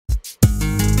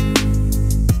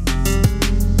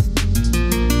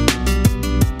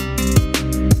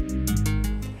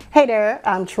Hey there,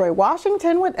 I'm Troy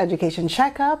Washington with Education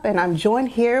Checkup, and I'm joined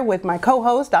here with my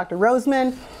co-host, Dr.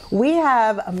 Roseman. We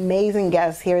have amazing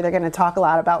guests here. They're going to talk a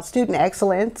lot about student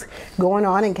excellence going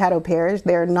on in Caddo Parish.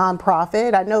 They're a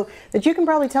nonprofit. I know that you can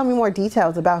probably tell me more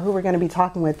details about who we're going to be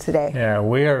talking with today. Yeah,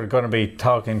 we are going to be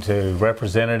talking to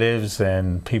representatives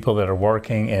and people that are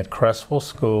working at Creswell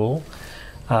School.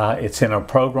 It's in a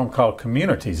program called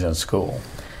Communities in School.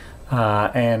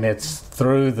 And it's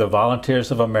through the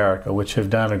Volunteers of America, which have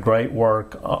done a great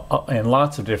work in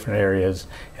lots of different areas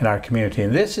in our community.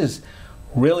 And this is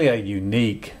really a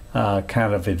unique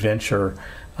kind of adventure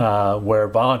where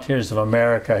Volunteers of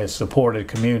America has supported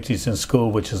Communities in School,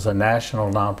 which is a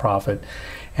national nonprofit,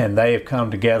 and they have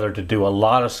come together to do a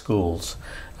lot of schools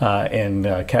in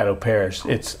Caddo Parish.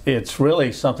 It's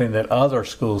really something that other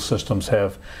school systems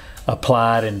have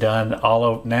applied and done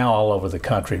all over the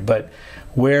country. But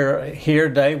we're here,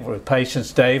 Dave, with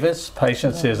Patience Davis.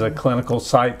 Patience is a clinical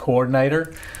site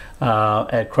coordinator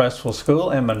at Creswell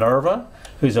School, and Minerva,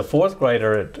 who's a fourth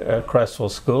grader at Creswell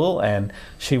School, and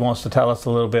she wants to tell us a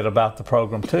little bit about the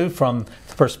program too from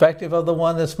the perspective of the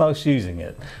one that's most using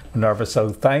it. Minerva, so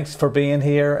thanks for being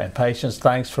here, and Patience,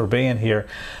 thanks for being here.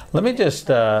 Let me just,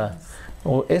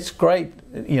 well, it's great,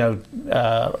 you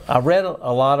know, I read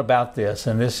a lot about this,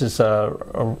 and this is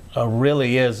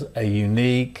really is a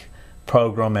unique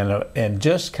program and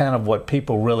just kind of what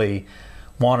people really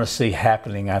want to see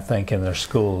happening, I think, in their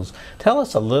schools. Tell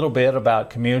us a little bit about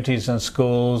Communities in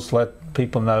Schools. Let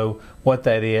people know what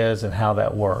that is and how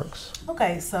that works.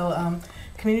 Okay, so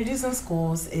Communities in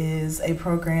Schools is a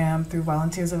program through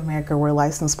Volunteers of America. We're a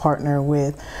licensed partner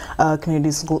with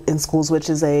Communities in Schools, which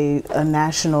is a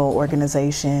national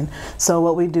organization. So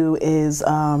what we do is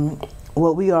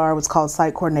what we are, what's called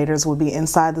site coordinators, will be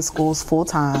inside the schools full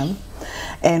time,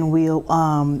 and we'll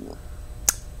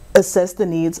assess the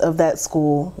needs of that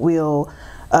school. We'll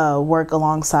work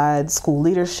alongside school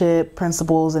leadership,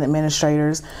 principals, and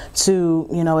administrators to,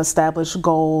 you know, establish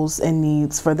goals and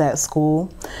needs for that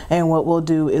school. And what we'll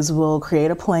do is we'll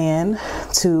create a plan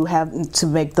to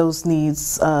make those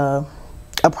needs a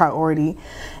priority,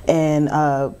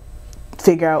 and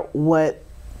figure out what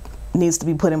needs to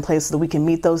be put in place so that we can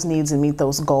meet those needs and meet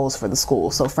those goals for the school.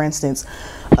 So for instance,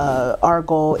 our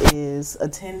goal is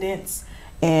attendance,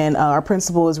 and our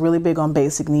principal is really big on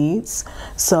basic needs.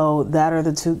 So that's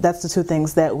the two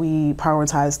things that we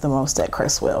prioritize the most at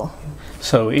Creswell.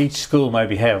 So each school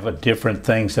maybe have different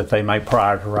things that they might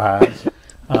prioritize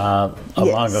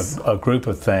among Yes. a group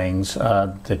of things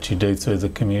that you do through the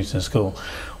Communities in School.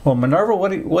 Well, Minerva,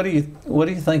 what do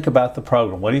you think about the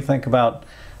program? What do you think about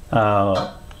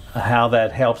how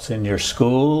that helps in your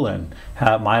school and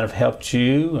how it might have helped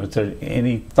you? Is there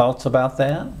any thoughts about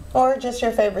that? Or just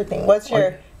your favorite thing? What's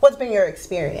been your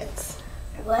experience?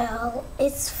 Well,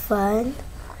 it's fun,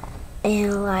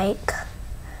 and like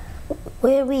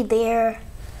when we there,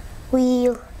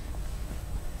 we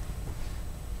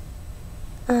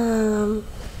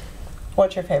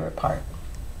What's your favorite part?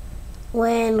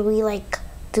 when we like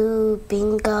do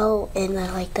bingo and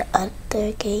like the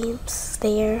other games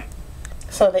there.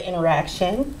 So the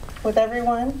interaction with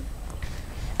everyone.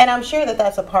 And I'm sure that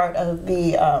that's a part of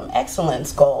the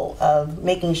excellence goal of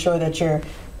making sure that you're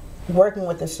working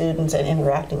with the students and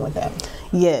interacting with them.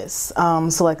 Yes.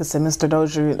 So like I said, Mr.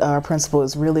 Dozier, our principal,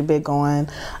 is really big on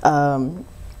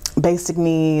basic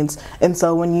needs. And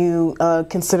so when you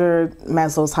consider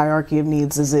Maslow's hierarchy of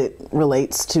needs as it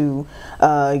relates to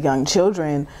young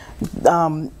children,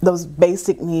 those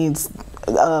basic needs,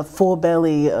 full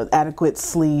belly, adequate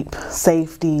sleep,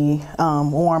 safety,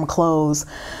 warm clothes,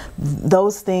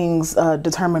 those things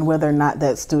determine whether or not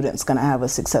that student's going to have a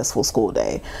successful school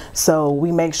day. So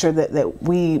we make sure that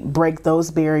we break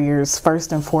those barriers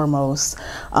first and foremost,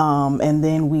 and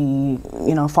then we,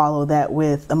 you know, follow that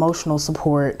with emotional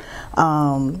support,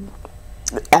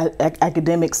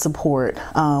 academic support,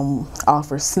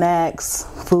 offer snacks,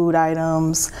 food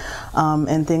items,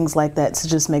 and things like that to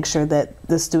just make sure that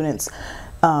the students,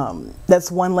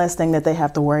 that's one less thing that they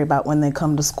have to worry about when they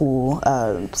come to school,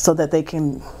 so that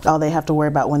all they have to worry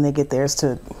about when they get there is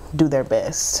to do their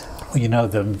best. Well, you know,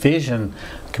 the vision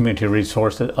community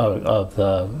resource of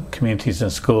the Communities in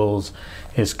Schools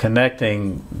is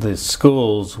connecting the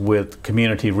schools with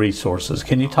community resources.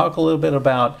 Can you talk a little bit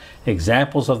about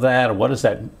examples of that, or what does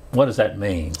that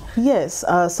mean? Yes,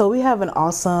 so we have an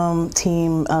awesome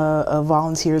team of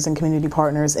volunteers and community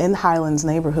partners in the Highlands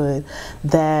neighborhood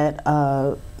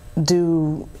that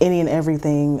do any and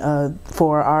everything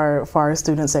for our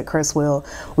students at Creswell.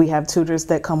 We have tutors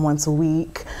that come once a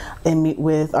week and meet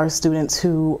with our students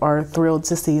who are thrilled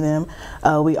to see them.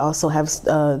 We also have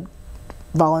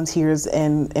volunteers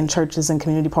in churches and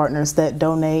community partners that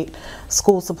donate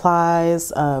school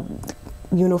supplies,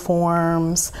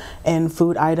 uniforms, and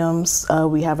food items.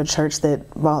 We have a church that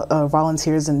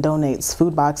volunteers and donates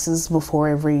food boxes before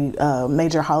every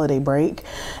major holiday break,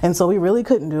 and so we really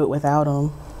couldn't do it without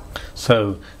them.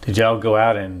 So did y'all go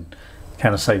out and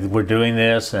kind of say we're doing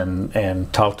this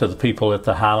and talk to the people at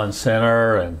the Highland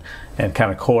Center and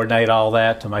kind of coordinate all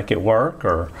that to make it work?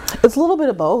 Or it's a little bit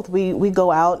of both. We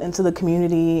go out into the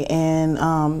community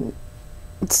and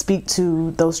speak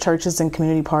to those churches and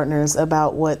community partners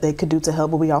about what they could do to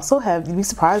help, but we also have, you'd be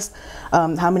surprised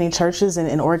how many churches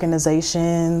and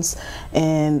organizations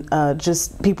and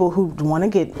just people who want to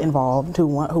get involved, who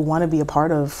want to be a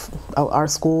part of our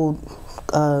school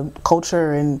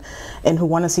culture and who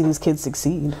want to see these kids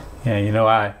succeed. Yeah, you know,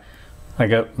 I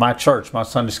got my church, my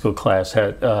Sunday school class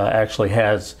actually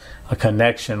has a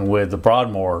connection with the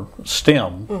Broadmoor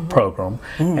STEM program,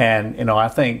 and you know, I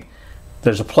think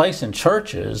there's a place in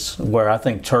churches where I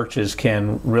think churches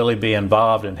can really be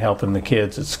involved in helping the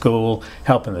kids at school,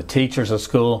 helping the teachers at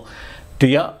school.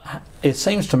 It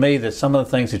seems to me that some of the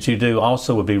things that you do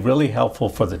also would be really helpful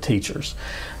for the teachers.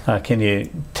 Can you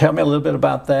tell me a little bit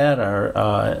about that,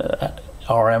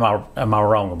 or am I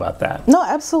wrong about that? No,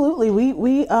 absolutely.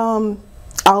 We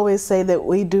always say that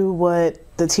we do what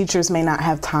the teachers may not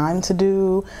have time to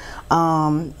do,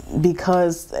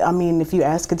 because I mean, if you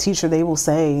ask a teacher, they will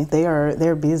say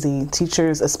they're busy.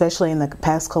 Teachers, especially in the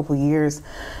past couple years,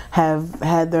 have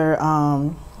had their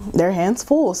hands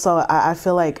full. So I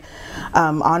feel like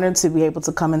I'm honored to be able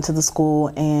to come into the school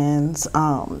and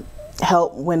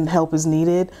help when help is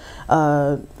needed,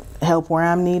 help where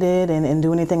I'm needed, and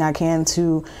do anything I can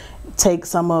to take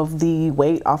some of the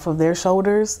weight off of their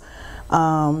shoulders,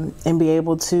 and be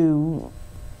able to,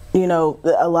 you know,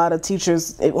 a lot of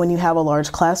teachers, when you have a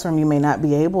large classroom, you may not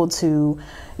be able to,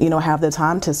 you know, have the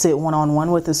time to sit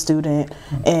one-on-one with a student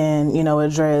and, you know,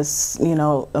 address, you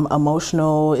know,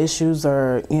 emotional issues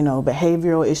or, you know,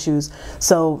 behavioral issues.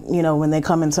 So, you know, when they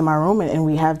come into my room and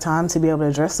we have time to be able to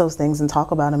address those things and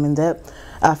talk about them in depth,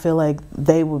 I feel like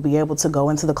they will be able to go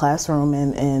into the classroom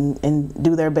and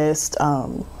do their best,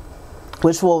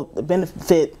 which will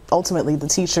benefit ultimately the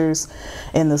teachers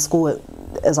and the school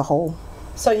as a whole.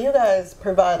 So you guys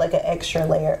provide like an extra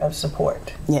layer of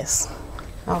support? Yes.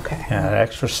 Okay. Yeah, an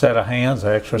extra set of hands,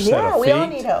 an extra set of feet. Yeah, we all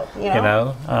need help. You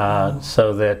know,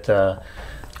 so that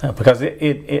because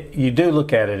you do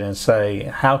look at it and say,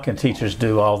 how can teachers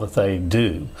do all that they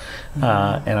do?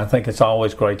 And I think it's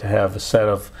always great to have a set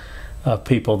of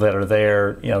people that are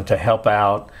there, you know, to help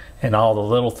out and all the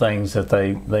little things that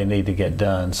they need to get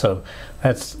done. So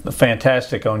that's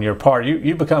fantastic on your part.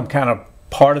 You become kind of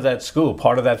part of that school,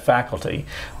 part of that faculty,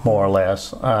 more or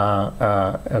less,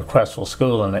 at Creswell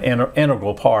School, and an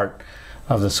integral part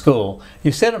of the school.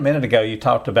 You said a minute ago, you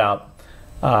talked about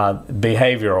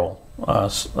behavioral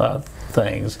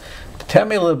things. Tell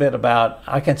me a little bit about,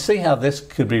 I can see how this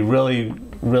could be really,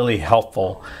 really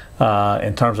helpful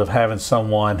in terms of having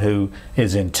someone who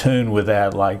is in tune with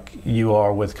that, like you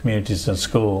are with communities in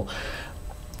school.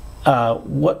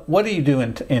 What do you do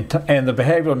and the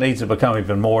behavioral needs have become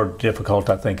even more difficult,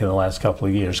 I think, in the last couple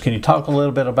of years. Can you talk a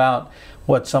little bit about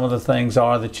what some of the things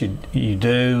are that you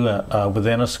do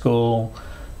within a school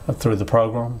through the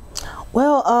program?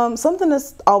 Well, something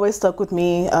that's always stuck with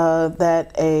me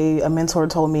that a mentor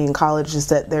told me in college is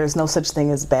that there's no such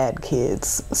thing as bad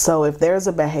kids. So if there's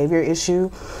a behavior issue,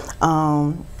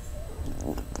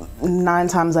 9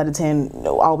 times out of 10,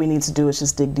 all we need to do is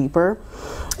just dig deeper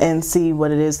and see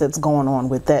what it is that's going on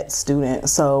with that student.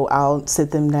 So I'll sit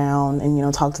them down and, you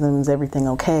know, talk to them. Is everything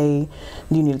okay?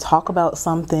 Do you need to talk about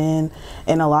something?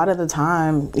 And a lot of the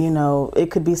time, you know,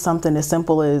 it could be something as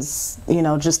simple as, you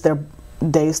know, just their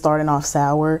day starting off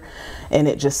sour, and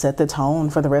it just set the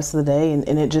tone for the rest of the day.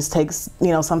 And it just takes, you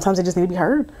know, sometimes they just need to be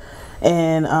heard.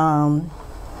 And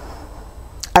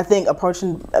I think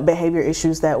approaching behavior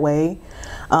issues that way,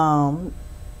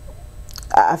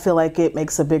 I feel like it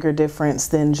makes a bigger difference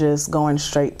than just going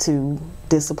straight to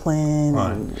discipline.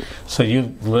 Right. So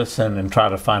you listen and try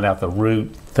to find out the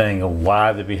root thing of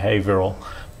why the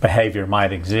behavior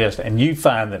might exist, and you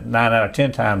find that 9 out of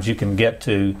 10 times you can get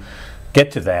to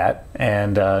that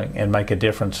and make a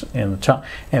difference in the child.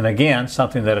 And again,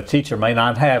 something that a teacher may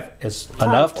not have is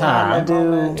enough time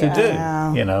to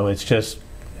do. You know, it's just,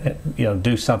 you know,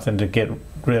 do something to get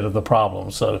rid of the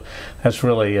problem. So that's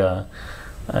really, you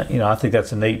know, I think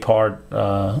that's a neat part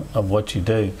of what you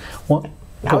do.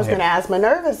 I was going to ask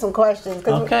Minerva some questions.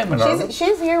 Okay, Minerva.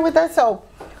 She's here with us. So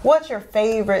what's your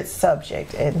favorite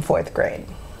subject in 4th grade?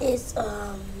 It's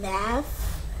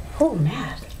math. Oh,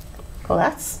 math. Well,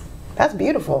 that's That's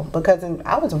beautiful, because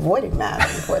I was avoiding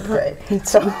math in 4th grade. Me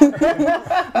too.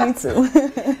 Me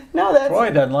too. No, that's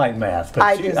Troy doesn't like math, but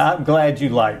I'm glad you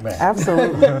like math.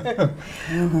 Absolutely.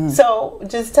 So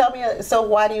just tell me, so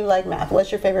why do you like math?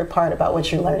 What's your favorite part about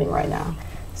what you're learning right now?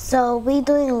 So we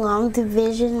doing long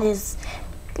division is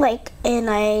like, and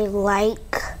I like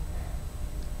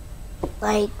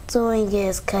doing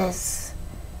it because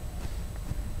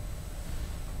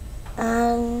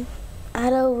I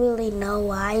don't really know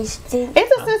why. It's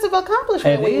a sense of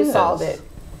accomplishment when you solve it.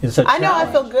 It's a I know I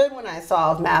challenge. feel good when I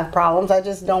solve math problems. I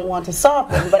just don't want to solve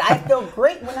them, but I feel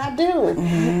great when I do.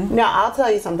 Now, I'll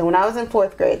tell you something. When I was in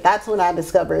 4th grade, that's when I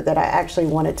discovered that I actually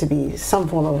wanted to be some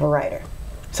form of a writer.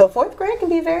 So 4th grade can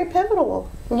be very pivotal.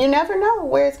 You never know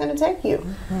where it's going to take you.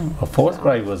 Well, 4th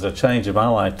grade was a change in my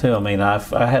life too. I mean, I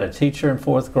had a teacher in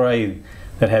 4th grade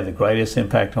that had the greatest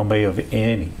impact on me of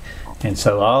any. And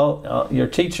so all your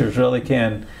teachers really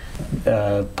can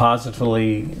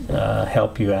positively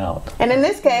help you out. And in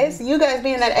this case, you guys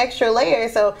being that extra layer,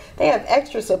 so they have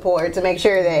extra support to make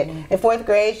sure that in 4th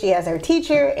grade she has her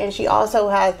teacher, and she also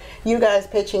has you guys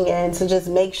pitching in to just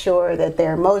make sure that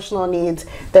their emotional needs,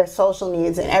 their social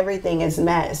needs, and everything is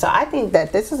met. So I think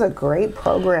that this is a great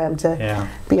program to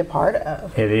be a part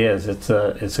of. It is. It's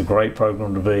a great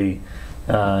program to be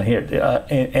here,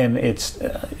 and it's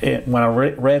when I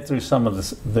read through some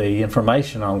of the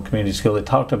information on community school, it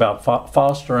talked about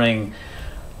fostering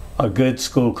a good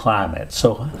school climate.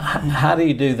 So how do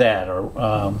you do that,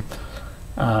 or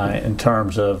in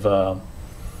terms of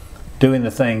doing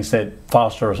the things that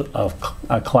foster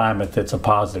a climate that's a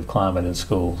positive climate in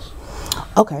schools?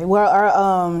 Okay, well,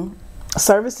 our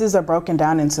services are broken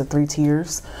down into 3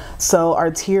 tiers. So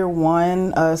our tier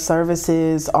 1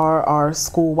 services are our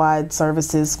school-wide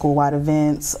services, school-wide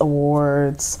events,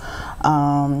 awards,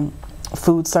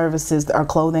 food services, our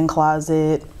clothing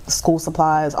closet, school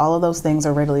supplies. All of those things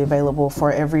are readily available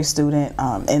for every student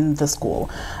in the school.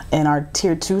 And our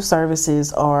tier 2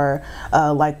 services are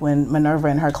like when Minerva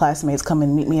and her classmates come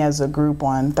and meet me as a group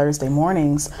on Thursday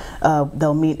mornings.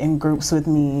 They'll meet in groups with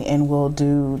me, and we'll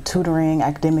do tutoring,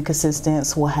 academic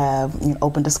assistance. We'll have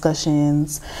open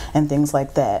discussions and things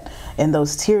like that. And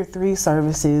those tier 3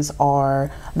 services are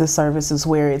the services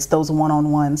where it's those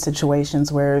one-on-one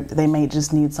situations where they may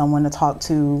just need someone to talk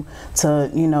to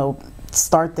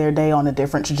start their day on a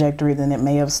different trajectory than it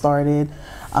may have started.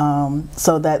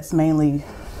 So that's mainly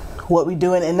what we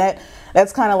do, and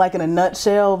that's kind of like in a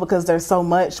nutshell, because there's so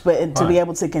much, but to be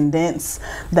able to condense,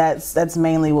 that's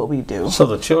mainly what we do. So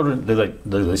the children,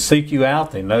 do they seek you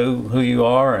out? They know who you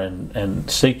are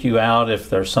and seek you out if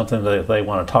there's something that they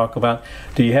want to talk about.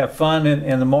 Do you have fun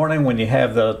in the morning when you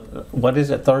have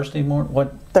Thursday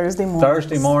morning? Thursday mornings.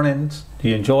 Thursday mornings. Do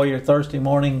you enjoy your Thursday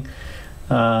morning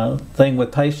thing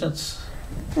with patients?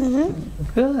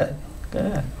 Good.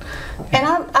 And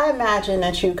I imagine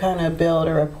that you kind of build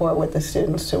a rapport with the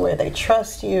students to where they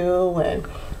trust you, and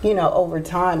over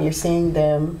time you're seeing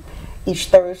them each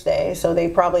Thursday, so they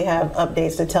probably have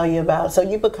updates to tell you about. So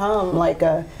you become like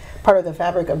a part of the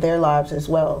fabric of their lives as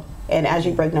well. And as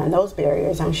you break down those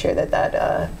barriers, I'm sure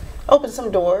that opens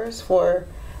some doors for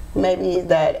maybe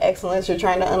that excellence you're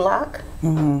trying to unlock.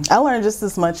 I learned just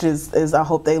as much as I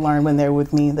hope they learn when they're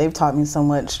with me. They've taught me so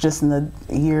much just in the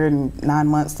year and 9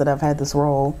 months that I've had this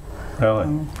role.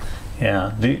 Really?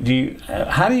 Yeah.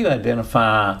 How do you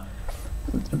identify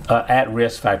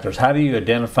at-risk factors? How do you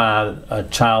identify a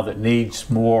child that needs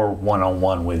more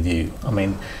one-on-one with you? I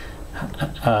mean,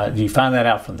 do you find that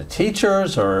out from the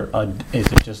teachers, or is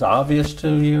it just obvious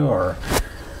to you, or?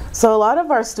 So a lot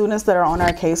of our students that are on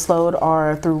our caseload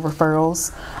are through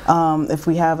referrals. If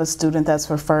we have a student that's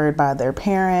referred by their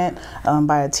parent,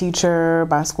 by a teacher,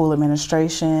 by school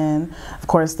administration. Of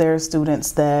course, there are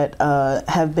students that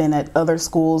have been at other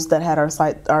schools that had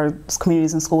our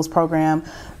Communities and Schools program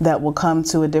that will come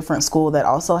to a different school that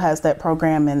also has that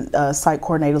program, and site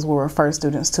coordinators will refer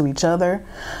students to each other.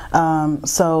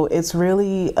 So it's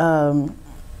really a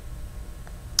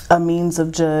means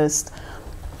of just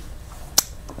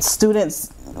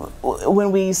students,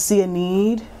 when we see a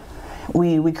need,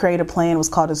 we create a plan. What's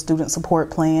called a student support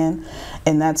plan,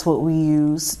 and that's what we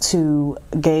use to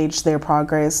gauge their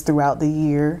progress throughout the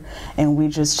year. And we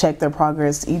just check their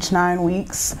progress each 9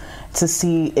 weeks to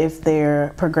see if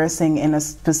they're progressing in a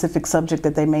specific subject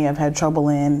that they may have had trouble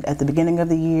in at the beginning of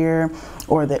the year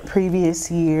or that previous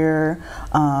year.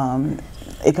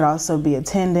 It could also be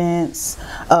attendance.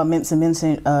 Meant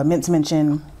to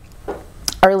mention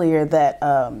earlier that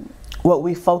what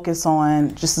we focus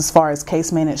on, just as far as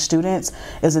case managed students,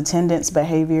 is attendance,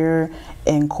 behavior,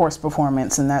 and course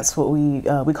performance, and that's what we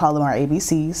call them our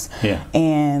ABCs. Yeah.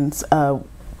 And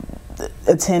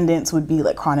attendance would be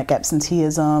like chronic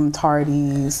absenteeism,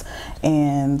 tardies,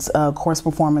 and course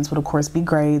performance would of course be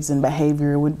grades, and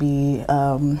behavior would be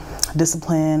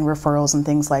discipline, referrals, and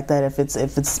things like that if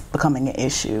it's becoming an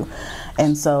issue.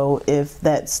 And so if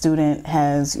that student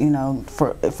has, you know,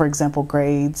 for example,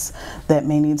 grades that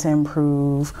may need to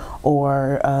improve,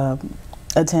 or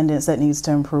attendance that needs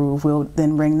to improve, we'll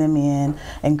then bring them in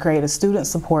and create a student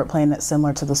support plan that's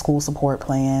similar to the school support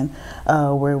plan,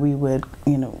 where we would,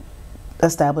 you know,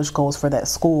 establish goals for that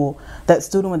school. That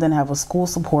student would then have a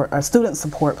student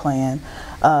support plan,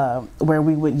 where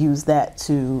we would use that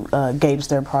to gauge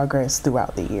their progress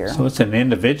throughout the year. So it's an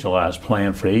individualized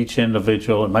plan for each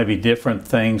individual. It may be different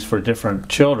things for different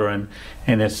children,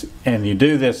 and you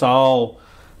do this all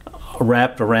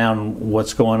wrapped around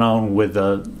what's going on with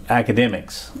the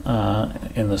academics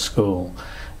in the school,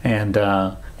 and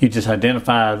you just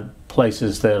identify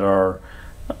places that are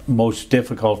most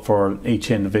difficult for each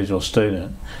individual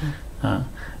student.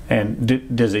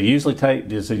 And does it usually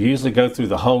go through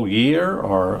the whole year,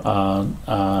 or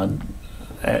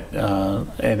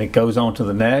and it goes on to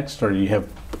the next, or you have,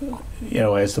 you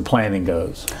know, as the planning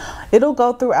goes? It'll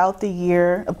go throughout the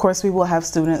year. Of course, we will have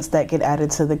students that get added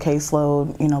to the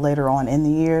caseload, you know, later on in the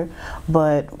year,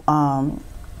 but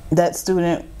that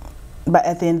student,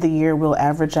 at the end of the year, we'll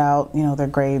average out, you know, their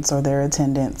grades or their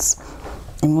attendance,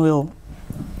 and we'll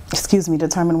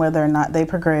determine whether or not they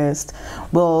progressed.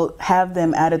 We'll have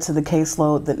them added to the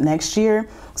caseload the next year.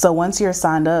 So once you're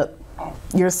signed up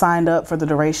for the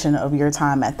duration of your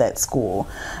time at that school.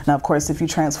 Now, of course, if you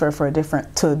transfer to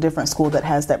a different school that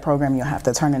has that program, you'll have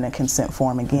to turn in a consent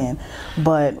form again.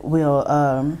 But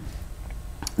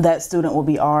that student will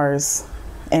be ours,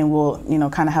 and we'll, you know,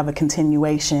 kind of have a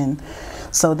continuation,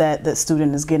 so that the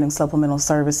student is getting supplemental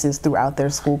services throughout their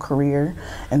school career,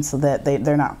 and so that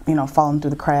they're not, you know, falling through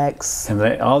the cracks. And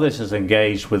all this is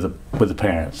engaged with the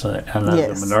parents. I know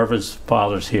Yes. the Minerva's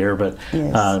father's here, but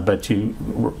Yes. but you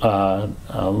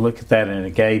look at that and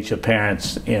engage the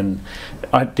parents in.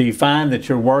 Do you find that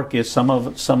your work is some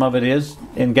of it is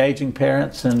engaging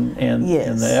parents in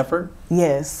the effort?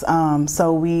 Yes.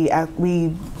 So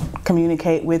we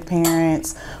communicate with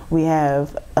parents. We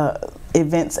have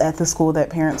events at the school that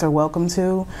parents are welcome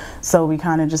to. So we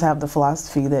kind of just have the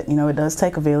philosophy that, you know, it does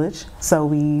take a village. So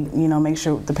we, you know, make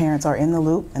sure the parents are in the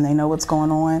loop and they know what's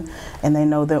going on, and they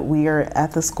know that we are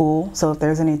at the school. So if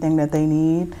there's anything that they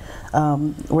need,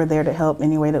 we're there to help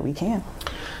any way that we can.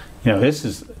 You know,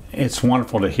 it's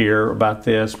wonderful to hear about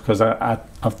this, because I've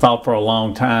thought for a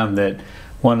long time that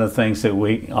one of the things that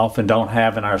we often don't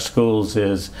have in our schools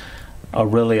is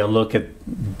really a look at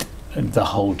the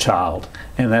whole child,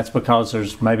 and that's because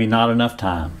there's maybe not enough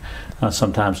time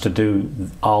sometimes to do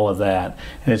all of that.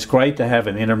 And it's great to have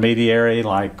an intermediary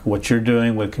like what you're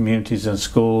doing with Communities in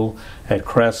School at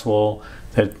Creswell,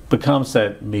 that becomes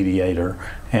that mediator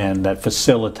and that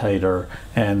facilitator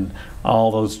and all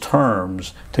those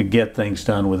terms to get things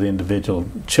done with individual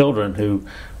children who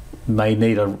may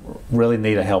really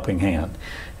need a helping hand.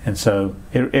 And so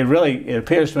it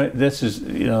appears to me this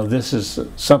is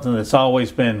something that's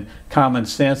always been common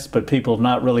sense, but people have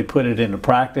not really put it into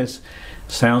practice.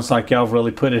 Sounds like y'all have really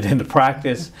put it into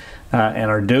practice and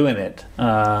are doing it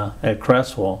at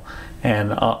Creswell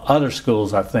and other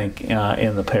schools, I think,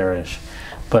 in the parish.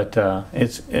 But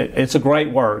it's a great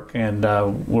work, and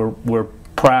we're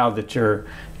proud that you're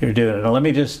doing it. Now, let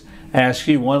me just ask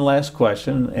you one last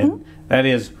question, and that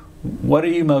is, what are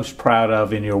you most proud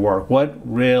of in your work? What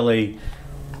really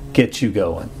gets you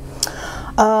going?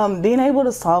 Being able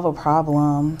to solve a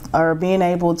problem, or being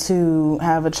able to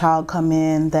have a child come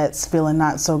in that's feeling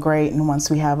not so great, and once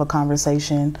we have a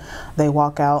conversation, they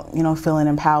walk out, you know, feeling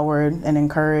empowered and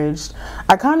encouraged.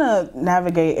 I kind of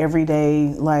navigate every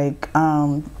day like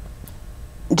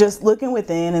just looking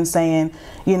within and saying,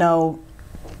 you know,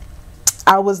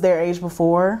 I was their age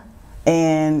before.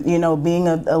 And, you know, being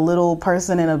a little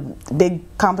person in a big,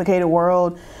 complicated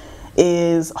world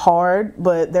is hard,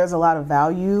 but there's a lot of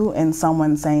value in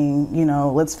someone saying, you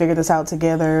know, let's figure this out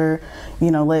together, you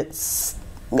know,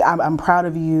 I'm proud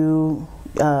of you,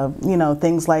 you know,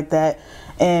 things like that.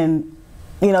 And,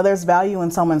 you know, there's value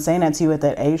in someone saying that to you at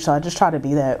that age, so I just try to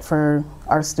be that for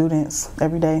our students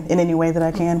every day in any way that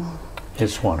I can.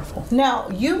 It's wonderful. Now,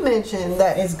 you mentioned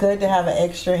that it's good to have an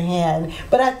extra hand,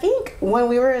 but I think when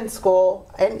we were in school,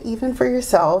 and even for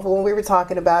yourself, when we were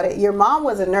talking about it, your mom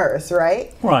was a nurse,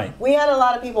 right? Right. We had a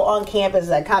lot of people on campus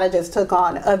that kind of just took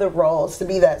on other roles to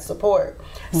be that support.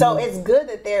 So it's good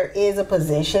that there is a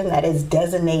position that is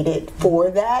designated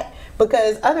for that,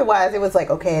 Because otherwise it was like,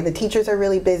 okay, the teachers are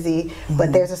really busy,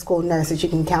 but there's a school nurse that you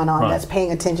can count on that's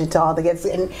paying attention to all the kids.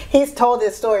 And he's told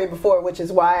this story before, which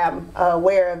is why I'm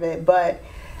aware of it. But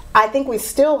I think we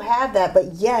still have that,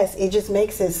 but yes, it just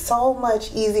makes it so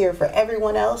much easier for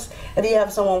everyone else if you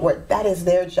have someone where that is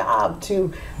their job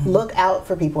to look out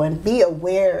for people and be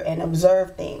aware and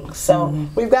observe things. So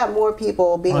we've got more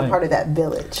people being a part of that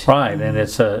village. Right, and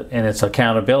it's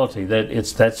accountability.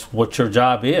 That's what your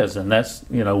job is, and that's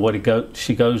what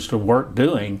she goes to work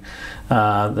doing.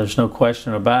 There's no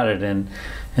question about it,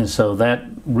 and so that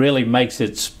really makes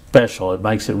it special. It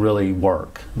makes it really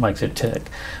work, makes it tick.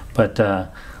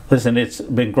 But listen, it's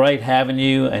been great having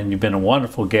you, and you've been a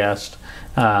wonderful guest,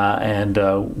 and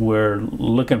we're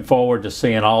looking forward to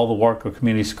seeing all the work of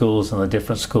community schools and the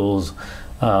different schools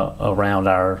around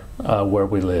our where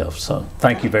we live. So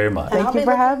thank you very much. Thank you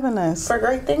for having us. For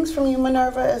great things from you,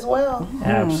 Minerva, as well.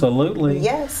 Absolutely.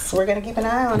 Yes, we're going to keep an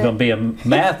eye on You're going to be a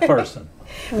math person.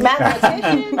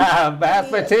 Mathematician.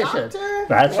 Mathematician. Doctor.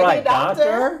 That's Maybe right,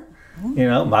 doctor.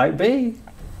 Might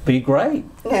be great.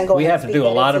 We have to do a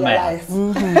lot of math.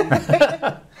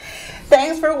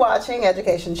 Thanks for watching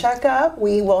Education Checkup.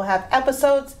 We will have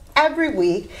episodes every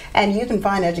week, and you can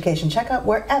find Education Checkup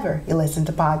wherever you listen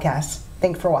to podcasts.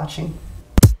 Thanks for watching.